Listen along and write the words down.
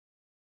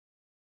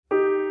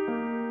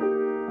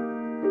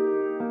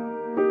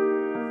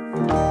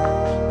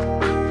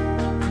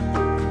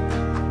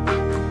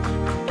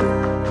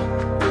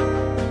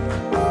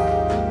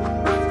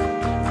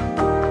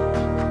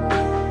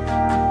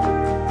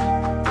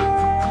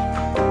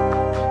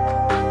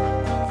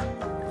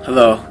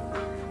Hello,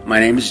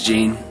 my name is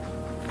Gene.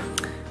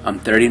 I'm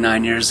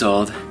 39 years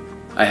old.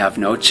 I have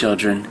no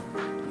children,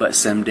 but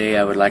someday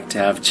I would like to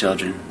have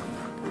children.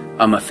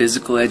 I'm a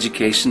physical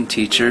education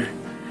teacher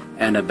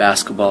and a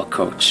basketball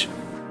coach.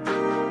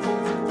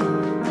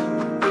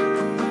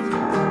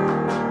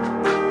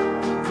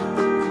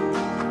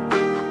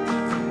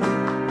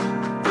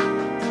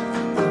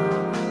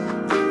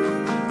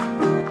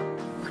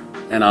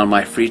 And on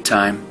my free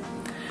time,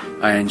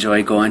 I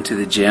enjoy going to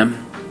the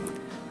gym,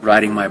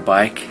 riding my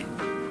bike,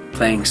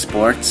 playing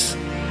sports.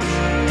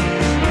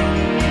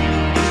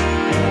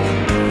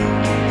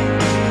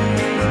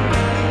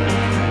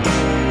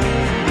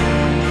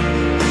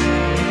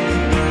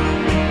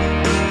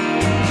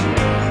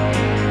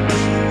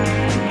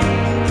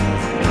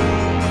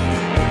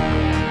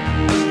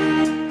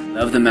 I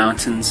love the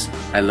mountains.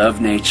 I love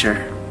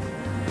nature.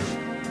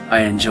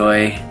 I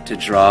enjoy to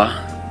draw.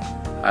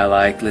 I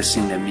like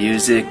listening to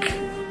music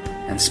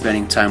and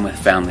spending time with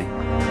family.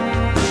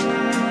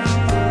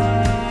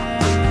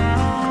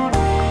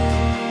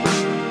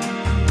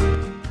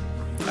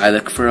 I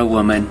look for a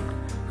woman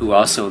who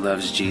also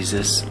loves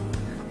Jesus,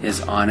 is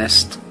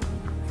honest,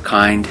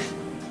 kind,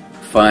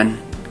 fun,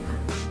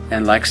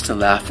 and likes to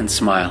laugh and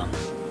smile.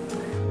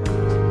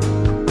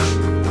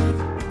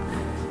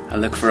 I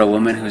look for a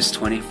woman who's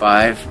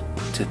 25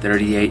 to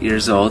 38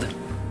 years old.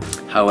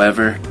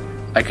 However,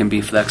 I can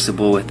be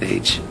flexible with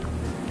age.